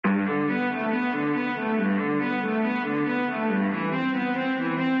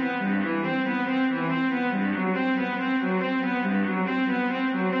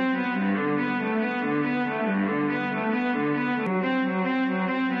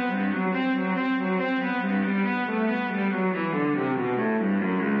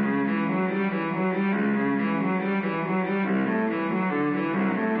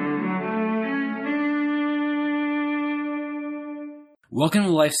Welcome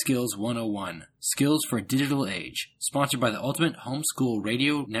to Life Skills 101, Skills for a Digital Age, sponsored by the Ultimate Homeschool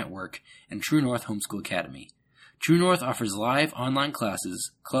Radio Network and True North Homeschool Academy. True North offers live online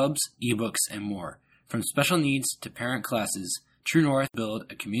classes, clubs, ebooks, and more. From special needs to parent classes, True North build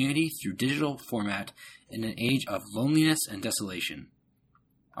a community through digital format in an age of loneliness and desolation.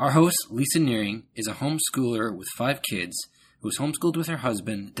 Our host, Lisa Nearing, is a homeschooler with 5 kids who was homeschooled with her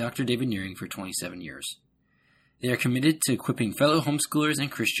husband, Dr. David Nearing, for 27 years. They are committed to equipping fellow homeschoolers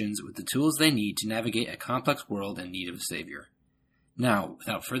and Christians with the tools they need to navigate a complex world in need of a Savior. Now,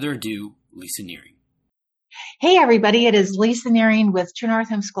 without further ado, Lisa Nearing. Hey everybody, it is Lisa Nearing with True North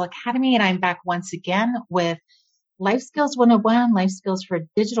Homeschool Academy, and I'm back once again with Life Skills 101, Life Skills for a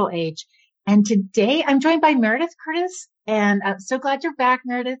Digital Age. And today I'm joined by Meredith Curtis, and I'm so glad you're back,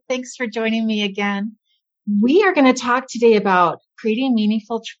 Meredith. Thanks for joining me again. We are going to talk today about creating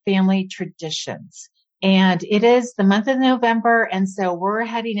meaningful family traditions. And it is the month of November, and so we're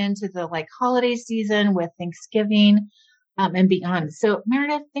heading into the holiday season with Thanksgiving and beyond. So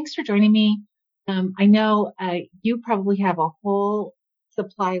Meredith, thanks for joining me. I know you probably have a whole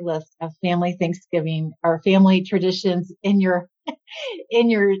supply list of family Thanksgiving or family traditions in your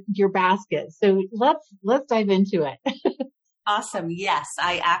basket. So let's dive into it. Awesome. Yes,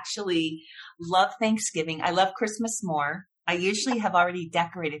 I actually love Thanksgiving. I love Christmas more. I usually have already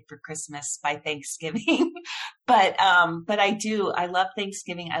decorated for Christmas by Thanksgiving, but I do. I love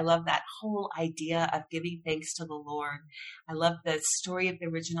Thanksgiving. I love that whole idea of giving thanks to the Lord. I love the story of the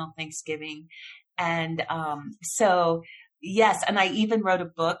original Thanksgiving. And so, yes, and I even wrote a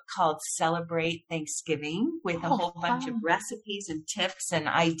book called Celebrate Thanksgiving with a whole bunch of recipes and tips and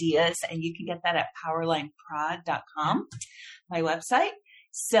ideas. And you can get that at powerlineprod.com, my website.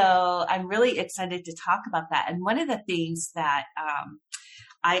 So I'm really excited to talk about that. And one of the things that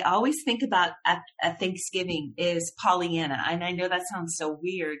I always think about at Thanksgiving is Pollyanna. And I know that sounds so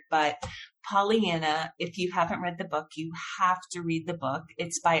weird, but Pollyanna, if you haven't read the book, you have to read the book.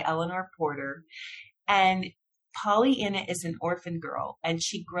 It's by Eleanor Porter. And Pollyanna is an orphan girl, and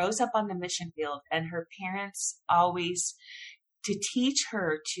she grows up on the mission field, and her parents always, to teach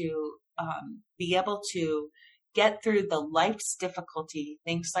her to be able to get through the life's difficulty,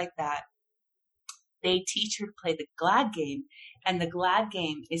 things like that, they teach her to play the glad game. And the glad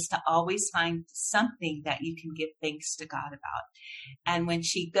game is to always find something that you can give thanks to God about. And when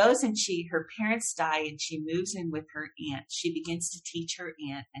she goes and her parents die and she moves in with her aunt, she begins to teach her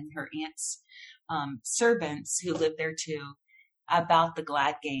aunt and her aunt's servants who live there too about the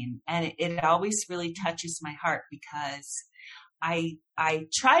glad game. And it always really touches my heart because I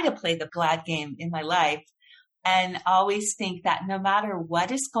try to play the glad game in my life, and always think that no matter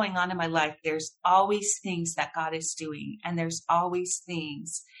what is going on in my life, there's always things that God is doing. And there's always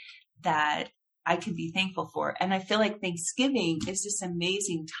things that I can be thankful for. And I feel like Thanksgiving is this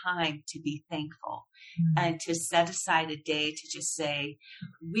amazing time to be thankful and to set aside a day to just say,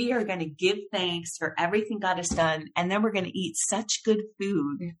 we are going to give thanks for everything God has done. And then we're going to eat such good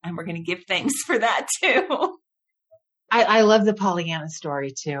food, and we're going to give thanks for that too. I love the Pollyanna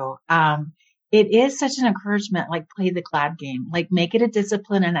story too. It is such an encouragement, play the glad game, make it a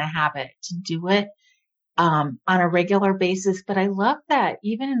discipline and a habit to do it on a regular basis. But I love that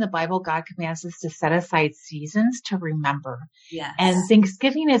even in the Bible, God commands us to set aside seasons to remember. Yes. And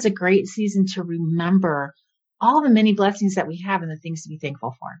Thanksgiving is a great season to remember all the many blessings that we have and the things to be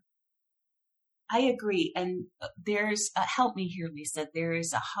thankful for. I agree. And there's, help me here, Lisa, there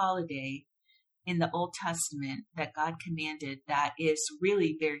is a holiday in the Old Testament that God commanded that is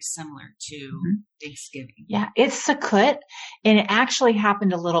really very similar to Thanksgiving. Yeah, it's Sukkot, and it actually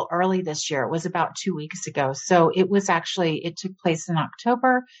happened a little early this year. It was about 2 weeks ago. So it took place in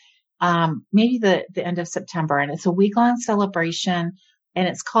October, maybe the end of September, and it's a week-long celebration, and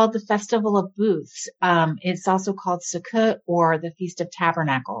it's called the Festival of Booths. It's also called Sukkot or the Feast of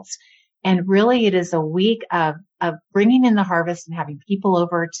Tabernacles. And really, it is a week of bringing in the harvest and having people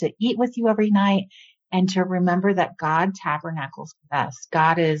over to eat with you every night and to remember that God tabernacles with us.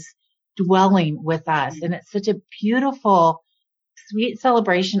 God is dwelling with us. And it's such a beautiful, sweet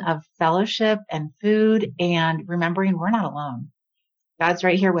celebration of fellowship and food and remembering we're not alone. God's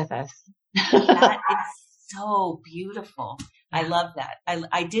right here with us. That is so beautiful. I love that.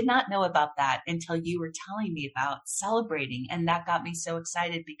 I did not know about that until you were telling me about celebrating. And that got me so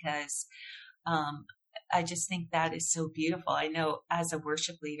excited because I just think that is so beautiful. I know as a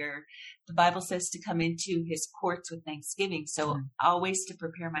worship leader, the Bible says to come into his courts with thanksgiving. So always to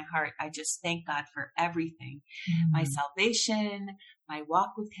prepare my heart, I just thank God for everything, my salvation, my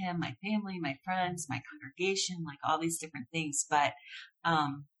walk with him, my family, my friends, my congregation, all these different things. But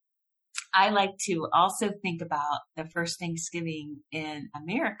I like to also think about the first Thanksgiving in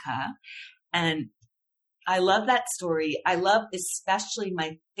America. And I love that story. I love especially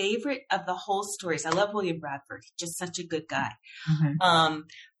my favorite of the whole stories. I love William Bradford, just such a good guy.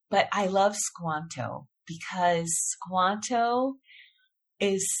 But I love Squanto because Squanto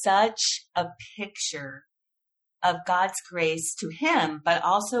is such a picture of God's grace to him, but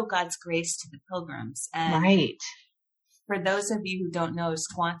also God's grace to the Pilgrims. And right. For those of you who don't know,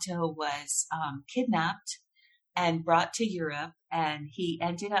 Squanto was kidnapped and brought to Europe, and he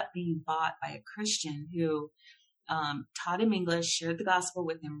ended up being bought by a Christian who taught him English, shared the gospel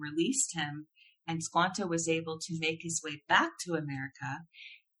with him, released him, and Squanto was able to make his way back to America.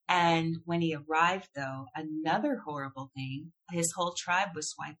 And when he arrived, though, another horrible thing, his whole tribe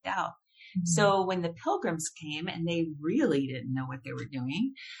was wiped out. Mm-hmm. So when the Pilgrims came, and they really didn't know what they were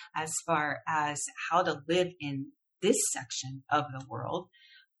doing as far as how to live in this section of the world,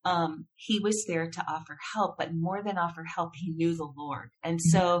 he was there to offer help, but more than offer help, he knew the Lord. And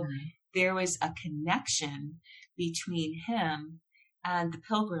so there was a connection between him and the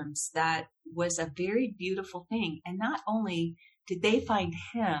Pilgrims that was a very beautiful thing. And not only did they find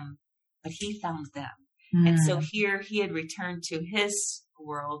him, but he found them. And so here he had returned to his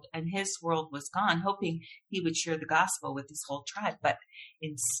world, and his world was gone, hoping he would share the gospel with his whole tribe. But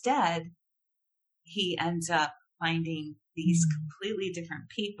instead, he ends up finding these completely different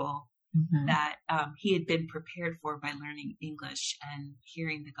people that he had been prepared for by learning English and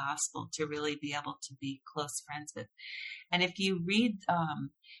hearing the gospel to really be able to be close friends with. And if you read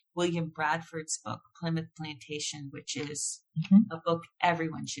William Bradford's book, Plymouth Plantation, which is a book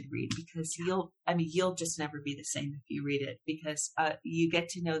everyone should read, because you'll just never be the same if you read it, because you get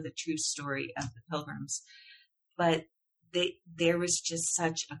to know the true story of the Pilgrims. But there was just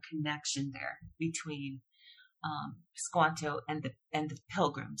such a connection there between Squanto and the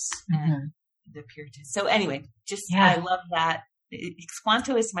Pilgrims and the Puritans. So anyway, I love that.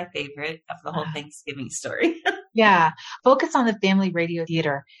 Squanto is my favorite of the whole Thanksgiving story. Yeah. Focus on the Family Radio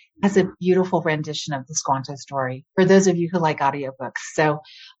Theater has a beautiful rendition of the Squanto story for those of you who like audiobooks. So,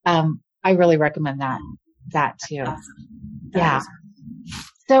 I really recommend that too. Awesome. Yeah.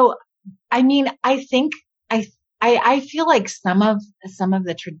 So, I mean, I think I feel like some of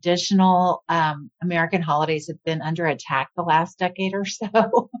the traditional American holidays have been under attack the last decade or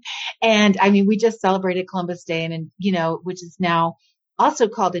so. And I mean, we just celebrated Columbus Day, and which is now also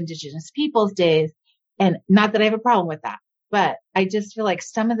called Indigenous Peoples Days. And not that I have a problem with that, but I just feel like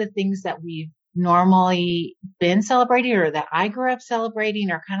some of the things that we've normally been celebrating, or that I grew up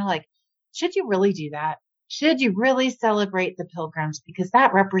celebrating, are kind of like, should you really do that? Should you really celebrate the Pilgrims? Because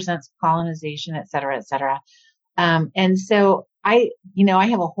that represents colonization, et cetera, et cetera. And so I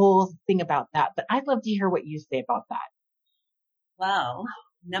have a whole thing about that, but I'd love to hear what you say about that. Well,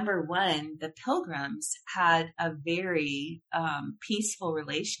 number one, the Pilgrims had a very peaceful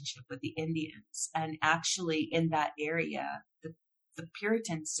relationship with the Indians. And actually in that area, the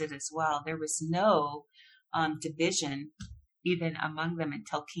Puritans did as well. There was no division even among them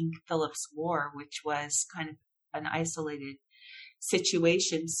until King Philip's War, which was kind of an isolated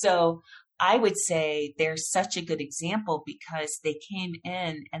situation. So I would say they're such a good example because they came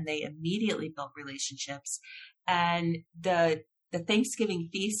in and they immediately built relationships. And the Thanksgiving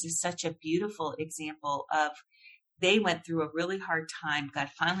feast is such a beautiful example of, they went through a really hard time. God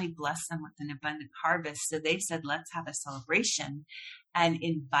finally blessed them with an abundant harvest. So they said, let's have a celebration, and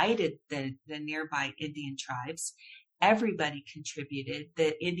invited the nearby Indian tribes. Everybody contributed.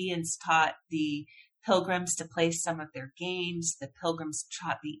 The Indians taught the Pilgrims to play some of their games. The Pilgrims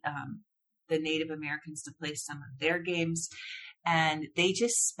taught the Native Americans to play some of their games. And they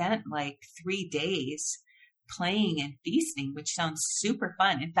just spent like 3 days playing and feasting, which sounds super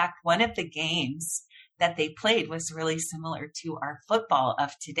fun. In fact, one of the games that they played was really similar to our football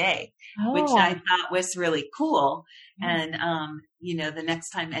of today, which I thought was really cool. And, the next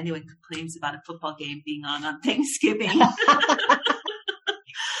time anyone complains about a football game being on Thanksgiving,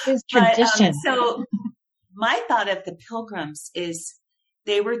 it's tradition. So my thought of the Pilgrims is,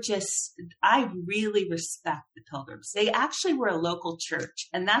 I really respect the Pilgrims. They actually were a local church,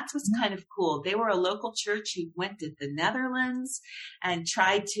 and that's what's kind of cool. They were a local church who went to the Netherlands and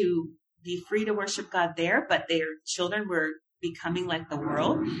tried to be free to worship God there, but their children were becoming like the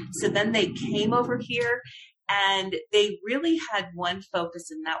world. So then they came over here, and they really had one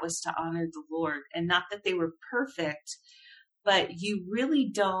focus, and that was to honor the Lord. And not that they were perfect, but you really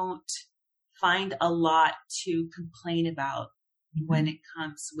don't find a lot to complain about when it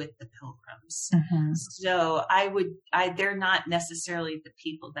comes with the Pilgrims. So they're not necessarily the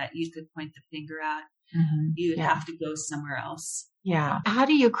people that you could point the finger at. You'd Yeah. have to go somewhere else. Yeah. How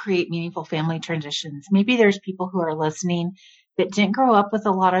do you create meaningful family traditions? Maybe there's people who are listening that didn't grow up with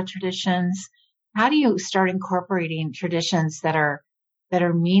a lot of traditions. How do you start incorporating traditions that are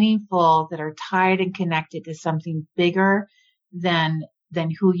meaningful, that are tied and connected to something bigger than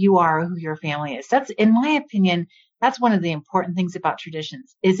who you are, or who your family is? That's, in my opinion, that's one of the important things about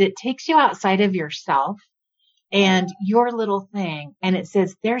traditions, is it takes you outside of yourself and your little thing, and it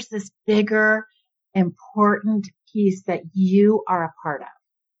says there's this bigger, important piece that you are a part of.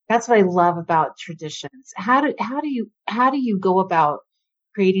 That's what I love about traditions. How do you go about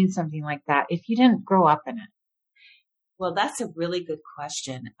creating something like that if you didn't grow up in it? Well, that's a really good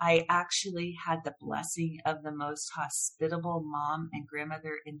question. I actually had the blessing of the most hospitable mom and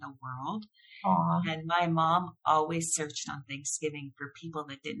grandmother in the world. Aw. And my mom always searched on Thanksgiving for people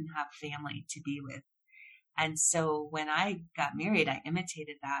that didn't have family to be with. And so when I got married, I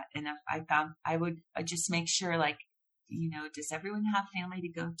imitated that. And if I would just make sure, like, does everyone have family to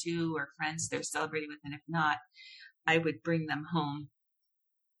go to or friends they're celebrating with? And if not, I would bring them home.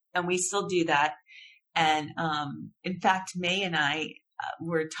 And we still do that. And in fact, May and I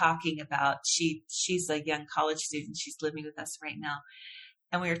were talking about, she's a young college student. She's living with us right now.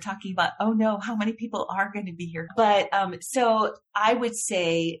 And we were talking about, oh no, how many people are going to be here? But so I would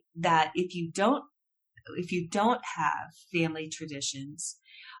say that if you don't have family traditions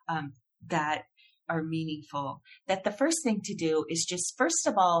that are meaningful, that the first thing to do is just, first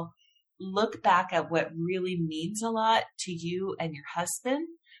of all, look back at what really means a lot to you and your husband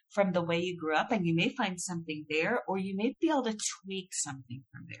from the way you grew up, and you may find something there, or you may be able to tweak something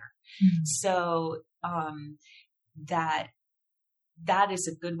from there. Mm-hmm. So that is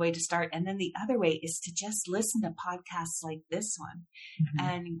a good way to start. And then the other way is to just listen to podcasts like this one,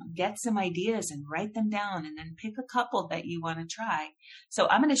 and get some ideas and write them down, and then pick a couple that you want to try. So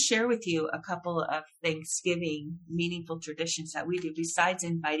I'm going to share with you a couple of Thanksgiving meaningful traditions that we do besides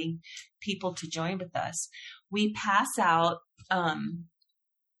inviting people to join with us. We pass out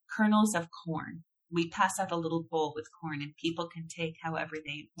kernels of corn. We pass out a little bowl with corn, and people can take however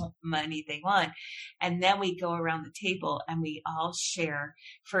money they want. And then we go around the table and we all share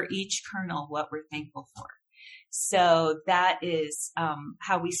for each kernel what we're thankful for. So that is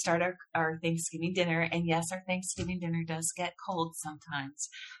how we start our Thanksgiving dinner. And yes, our Thanksgiving dinner does get cold sometimes,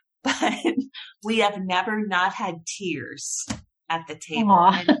 but we have never not had tears at the table.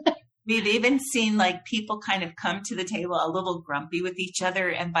 And we've even seen like people kind of come to the table a little grumpy with each other.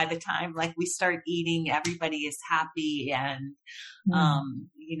 And by the time like we start eating, everybody is happy and,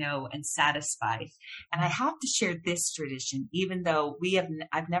 and satisfied. And I have to share this tradition, even though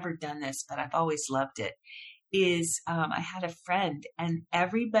I've never done this, but I've always loved it, is I had a friend, and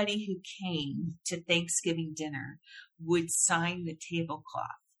everybody who came to Thanksgiving dinner would sign the tablecloth,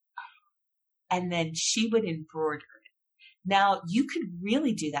 and then she would embroider. Now, you could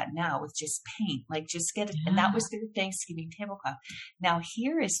really do that now with just paint, like just get it. Yeah. And that was their Thanksgiving tablecloth. Now,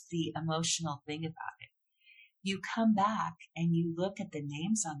 here is the emotional thing about it. You come back and you look at the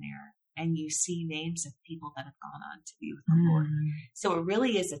names on there, and you see names of people that have gone on to be with the Lord. So it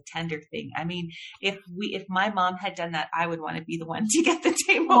really is a tender thing. I mean, if my mom had done that, I would want to be the one to get the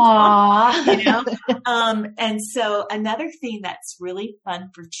tablecloth, And so another thing that's really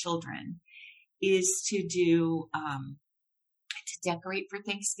fun for children is to do, to decorate for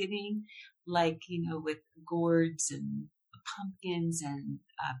Thanksgiving, like, with gourds and pumpkins and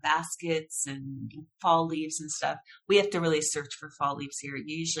baskets and fall leaves and stuff. We have to really search for fall leaves here.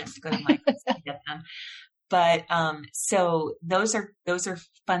 You usually have to go to Michael's to get them. But so those are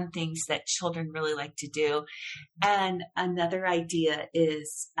fun things that children really like to do. And another idea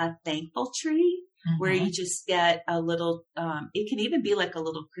is a thankful tree, where you just get a little, it can even be like a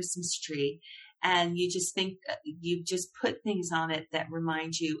little Christmas tree. And you just put things on it that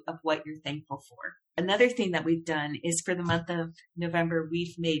remind you of what you're thankful for. Another thing that we've done is for the month of November,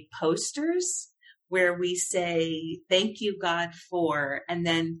 we've made posters where we say, thank you, God, for, and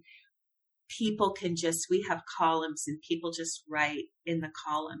then people can we have columns, and people just write in the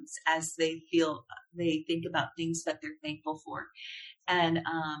columns as they think about things that they're thankful for. And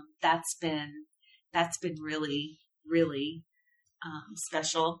that's been really, really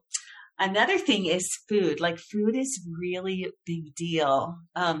special. Another thing is food. Like, food is really a big deal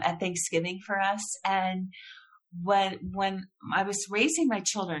at Thanksgiving for us. And when I was raising my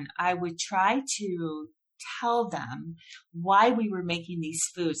children, I would try to tell them why we were making these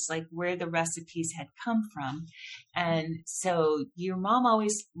foods, like where the recipes had come from. And so your mom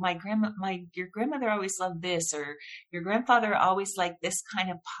always, your grandmother always loved this, or your grandfather always liked this kind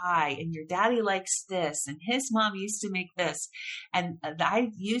of pie, and your daddy likes this, and his mom used to make this, and I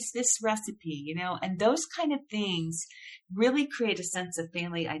use this recipe, you know, and those kind of things really create a sense of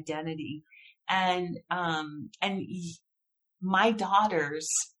family identity. And my daughters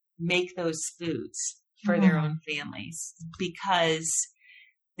make those foods for their own families because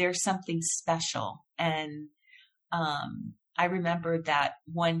there's something special. And I remember that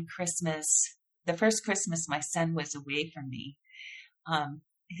one Christmas, the first Christmas my son was away from me,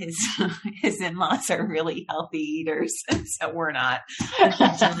 his in-laws are really healthy eaters, so we're not,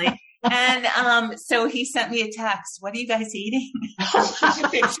 unfortunately. And so he sent me a text, "What are you guys eating?" A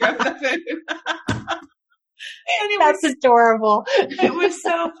picture of the food. That's adorable. It was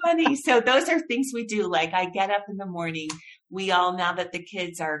so funny. So those are things we do. Like I get up in the morning. We all, now that the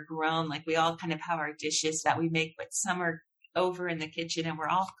kids are grown, like we all kind of have our dishes that we make, but some are over in the kitchen and we're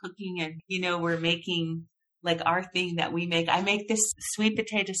all cooking, and, you know, we're making like our thing that we make. I make this sweet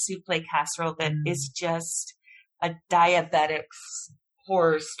potato souffle casserole that is just a diabetic's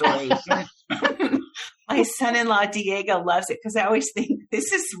horror story. My son-in-law Diego loves it because I always think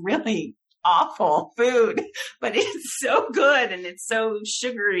this is really awful food, but it's so good and it's so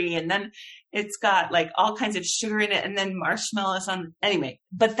sugary, and then it's got like all kinds of sugar in it and then marshmallows on. Anyway,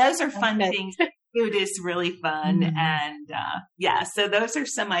 but those are fun things. Food is really fun. And so those are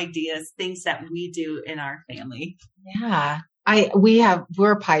some ideas, things that we do in our family. Yeah.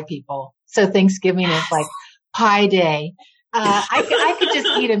 We're pie people. So Thanksgiving is like pie day. I could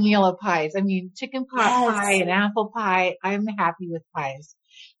just eat a meal of pies. I mean, chicken pot pie and apple pie. I'm happy with pies.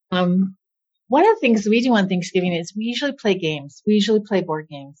 One of the things we do on Thanksgiving is we usually play games. We usually play board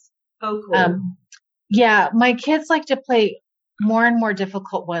games. Oh, cool. Yeah, my kids like to play more and more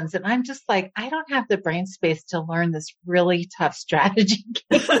difficult ones. And I'm just like, I don't have the brain space to learn this really tough strategy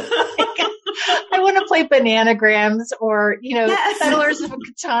game. I want to play Bananagrams or, you know, Settlers of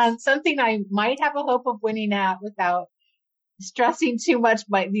Catan, something I might have a hope of winning at without stressing too much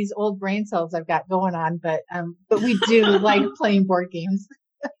by these old brain cells I've got going on. But we do like playing board games.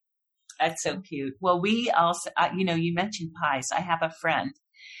 That's so cute. Well, we also, you know, you mentioned pies. I have a friend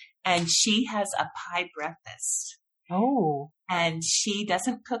and she has a pie breakfast. Oh. And she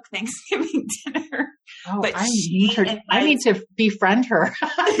doesn't cook Thanksgiving dinner. Oh, but I need to befriend her.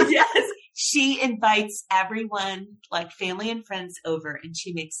 Yes. She invites everyone, like family and friends, over, and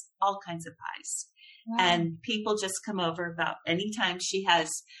she makes all kinds of pies. Wow. And people just come over about anytime she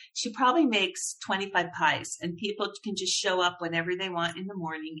probably makes 25 pies, and people can just show up whenever they want in the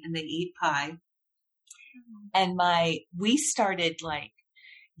morning and they eat pie. And we started like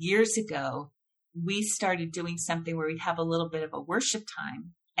years ago, we started doing something where we'd have a little bit of a worship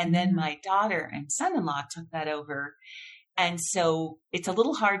time. And then my daughter and son-in-law took that over. And so it's a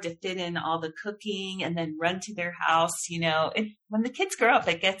little hard to fit in all the cooking and then run to their house. You know, when the kids grow up,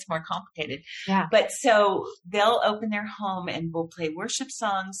 it gets more complicated. Yeah. But so they'll open their home and we'll play worship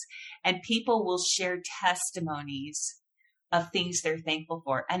songs, and people will share testimonies of things they're thankful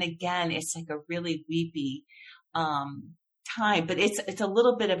for. And again, it's like a really weepy time, but it's a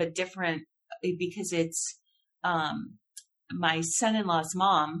little bit of a different, because it's my son-in-law's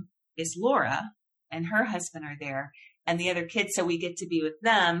mom is Laura and her husband are there, and the other kids. So we get to be with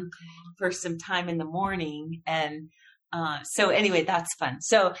them for some time in the morning. And so anyway, that's fun.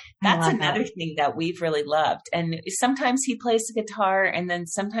 So that's another thing that we've really loved. And sometimes he plays the guitar, and then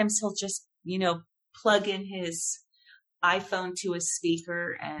sometimes he'll just, you know, plug in his iPhone to a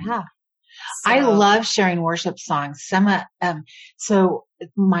speaker. And so, I love sharing worship songs. So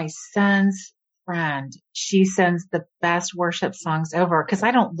my son's friend, she sends the best worship songs over, because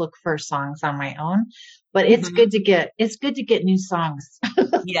I don't look for songs on my own, but it's good to get new songs.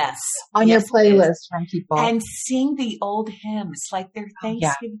 Yes. on your playlist from people. And sing the old hymns, like they're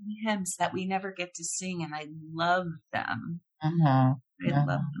Thanksgiving hymns that we never get to sing. And I love them. I love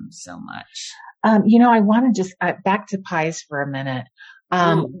them so much. You know, I want to just back to pies for a minute.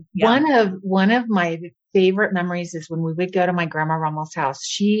 One of my favorite memories is when we would go to my grandma Rummel's house.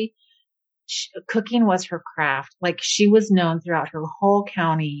 She cooking was her craft. Like, she was known throughout her whole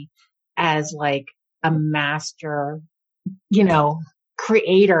county as like a master, you know,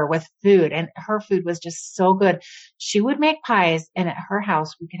 creator with food, and her food was just so good. She would make pies, and at her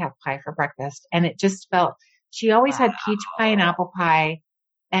house we could have pie for breakfast, and it just felt, she always had peach pie and apple pie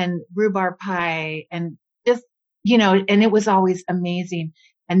and rhubarb pie, and just, you know, and it was always amazing.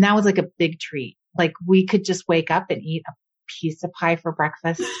 And that was like a big treat. Like, we could just wake up and eat a piece of pie for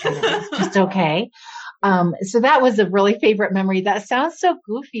breakfast, and it was just okay. So that was a really favorite memory. That sounds so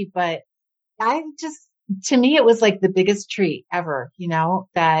goofy, but to me, it was like the biggest treat ever,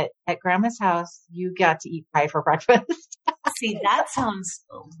 that at grandma's house, you got to eat pie for breakfast. See, that sounds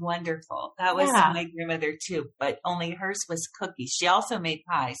wonderful. That was Yeah. my grandmother too, but only hers was cookies. She also made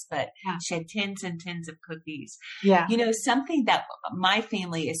pies, but Yeah. she had tins and tins of cookies. Yeah. Something that my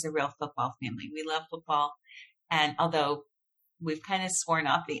family is a real football family. We love football. And although we've kind of sworn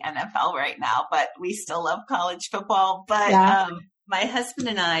off the NFL right now, but we still love college football. But my husband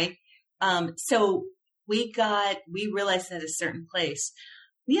and I, so we realized at a certain place,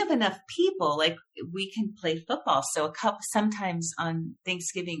 we have enough people, like we can play football. So sometimes on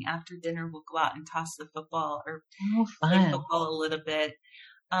Thanksgiving after dinner, we'll go out and toss the football or play football a little bit.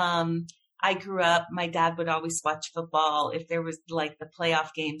 I grew up, my dad would always watch football if there was like the playoff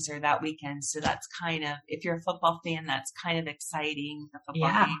games or that weekend. So that's kind of, if you're a football fan, that's kind of exciting, the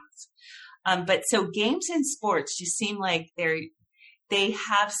football games. But so games and sports just seem like they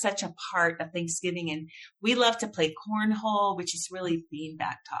have such a part of Thanksgiving, and we love to play cornhole, which is really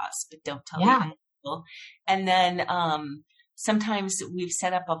beanbag toss, but don't tell people. And then sometimes we've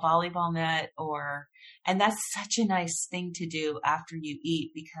set up a volleyball net and that's such a nice thing to do after you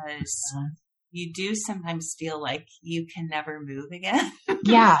eat, because you do sometimes feel like you can never move again.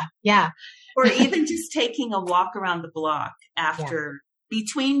 Yeah. Or even just taking a walk around the block after.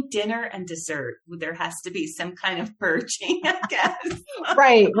 Between dinner and dessert, there has to be some kind of purging, I guess.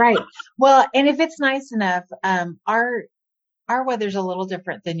 Right. Well, and if it's nice enough, our weather's a little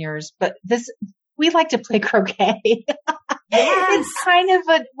different than yours, but we like to play croquet. It's kind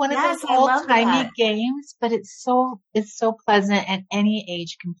of one of those old-timey games, but it's so pleasant, and any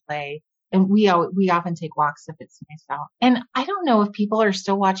age can play. And we often take walks if it's nice out. And I don't know if people are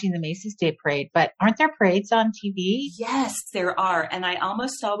still watching the Macy's Day Parade, but aren't there parades on TV? Yes, there are. And I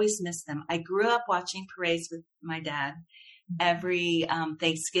almost always miss them. I grew up watching parades with my dad every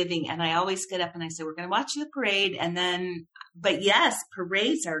Thanksgiving. And I always get up and I say, we're going to watch the parade. But yes,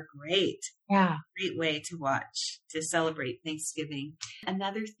 parades are great. Yeah. Great way to celebrate Thanksgiving.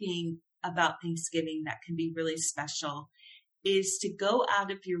 Another thing about Thanksgiving that can be really special is to go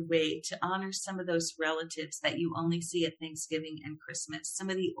out of your way to honor some of those relatives that you only see at Thanksgiving and Christmas. Some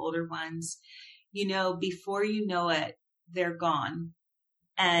of the older ones, before you know it, they're gone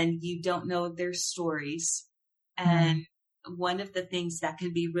and you don't know their stories. And one of the things that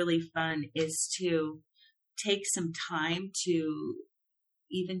can be really fun is to take some time to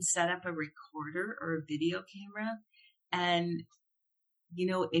even set up a recorder or a video camera and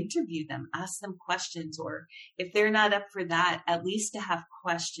interview them, ask them questions, or if they're not up for that, at least to have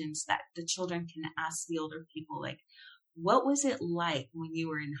questions that the children can ask the older people, like, what was it like when you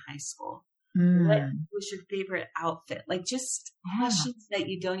were in high school? What was your favorite outfit? Like just questions that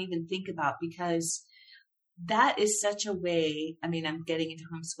you don't even think about, because that is such a way, I'm getting into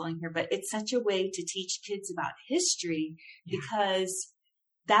homeschooling here, but it's such a way to teach kids about history because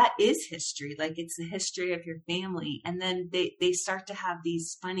that is history. Like it's the history of your family. And then they start to have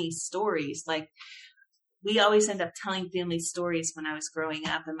these funny stories. Like we always end up telling family stories when I was growing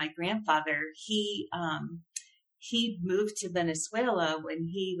up. And my grandfather, he moved to Venezuela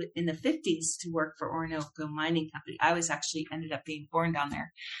when in the 50s to work for Orinoco Mining Company. I was actually ended up being born down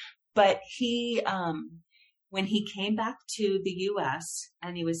there. But he, when he came back to the U.S.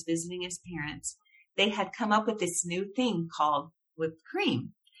 and he was visiting his parents, they had come up with this new thing called whipped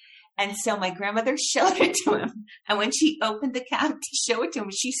cream. And so my grandmother showed it to him. And when she opened the cap to show it to him,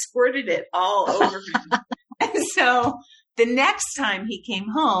 she squirted it all over him. And so the next time he came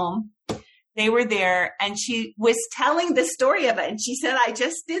home, they were there and she was telling the story of it. And she said, I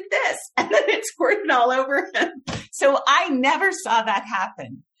just did this. And then it squirted all over him. So I never saw that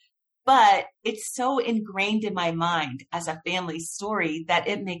happen. But it's so ingrained in my mind as a family story that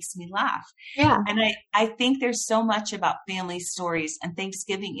it makes me laugh. Yeah. And I think there's so much about family stories, and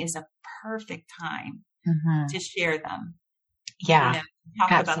Thanksgiving is a perfect time to share them. Yeah.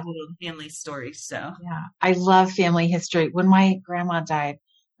 Talk about the little family stories. So yeah, I love family history. When my grandma died,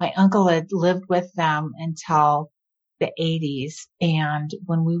 my uncle had lived with them until the 80s. And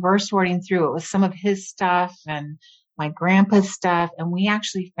when we were sorting through, it was some of his stuff and my grandpa's stuff. And we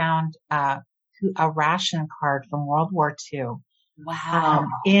actually found a ration card from World War II. Wow.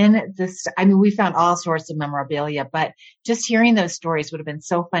 In this, we found all sorts of memorabilia, but just hearing those stories would have been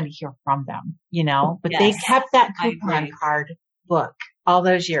so fun to hear from them, but they kept that coupon card book all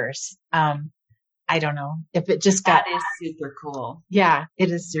those years. I don't know if it just got. That is super cool. Yeah, it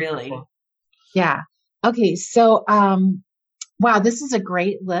is super really cool. Yeah. Okay. So, wow, this is a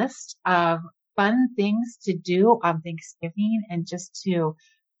great list of fun things to do on Thanksgiving and just to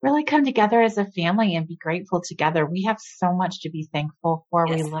really come together as a family and be grateful together. We have so much to be thankful for.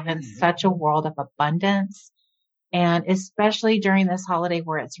 Yes, We live we in do. such a world of abundance, and especially during this holiday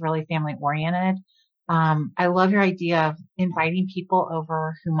where it's really family oriented. I love your idea of inviting people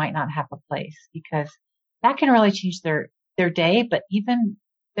over who might not have a place, because that can really change their day, but even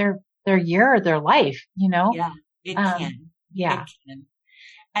their year or their life, Yeah, it can. Yeah. It can.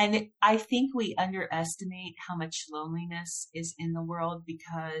 And I think we underestimate how much loneliness is in the world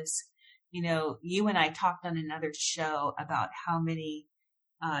because, you and I talked on another show about how many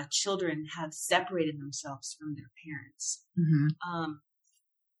children have separated themselves from their parents. Mm-hmm.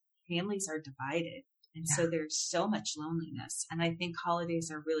 Families are divided. And Yeah. so there's so much loneliness. And I think holidays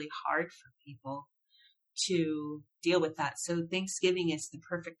are really hard for people to deal with that. So Thanksgiving is the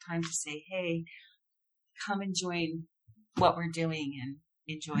perfect time to say, hey, come and join what we're doing and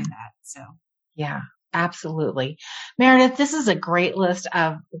enjoy that. So Yeah, absolutely. Meredith, this is a great list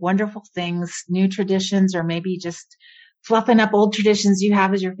of wonderful things, new traditions, or maybe just fluffing up old traditions you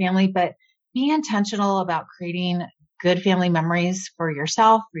have as your family, but be intentional about creating good family memories for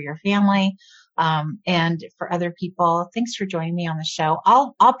yourself, for your family, and for other people. Thanks for joining me on the show.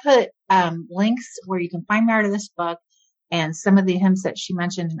 I'll put links where you can find Meredith's book and some of the hymns that she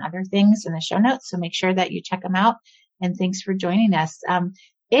mentioned and other things in the show notes. So make sure that you check them out. And thanks for joining us.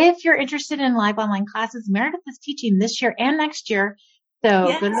 If you're interested in live online classes, Meredith is teaching this year and next year. So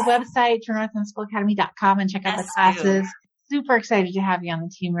yes. Go to the website, truenorthhomeschoolacademy.com, and check out the classes. Super excited to have you on the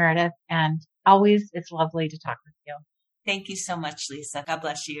team, Meredith. And always, it's lovely to talk with you. Thank you so much, Lisa. God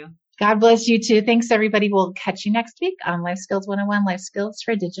bless you. God bless you too. Thanks, everybody. We'll catch you next week on Life Skills 101, Life Skills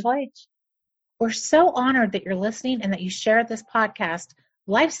for a Digital Age. We're so honored that you're listening and that you share this podcast,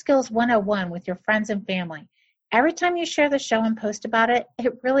 Life Skills 101, with your friends and family. Every time you share the show and post about it,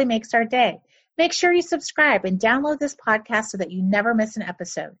 it really makes our day. Make sure you subscribe and download this podcast so that you never miss an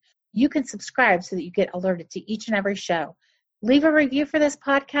episode. You can subscribe so that you get alerted to each and every show. Leave a review for this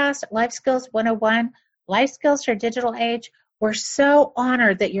podcast, Life Skills 101, Life Skills for Digital Age. We're so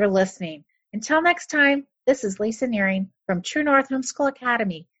honored that you're listening. Until next time, this is Lisa Nearing from True North Homeschool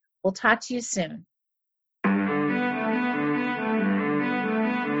Academy. We'll talk to you soon.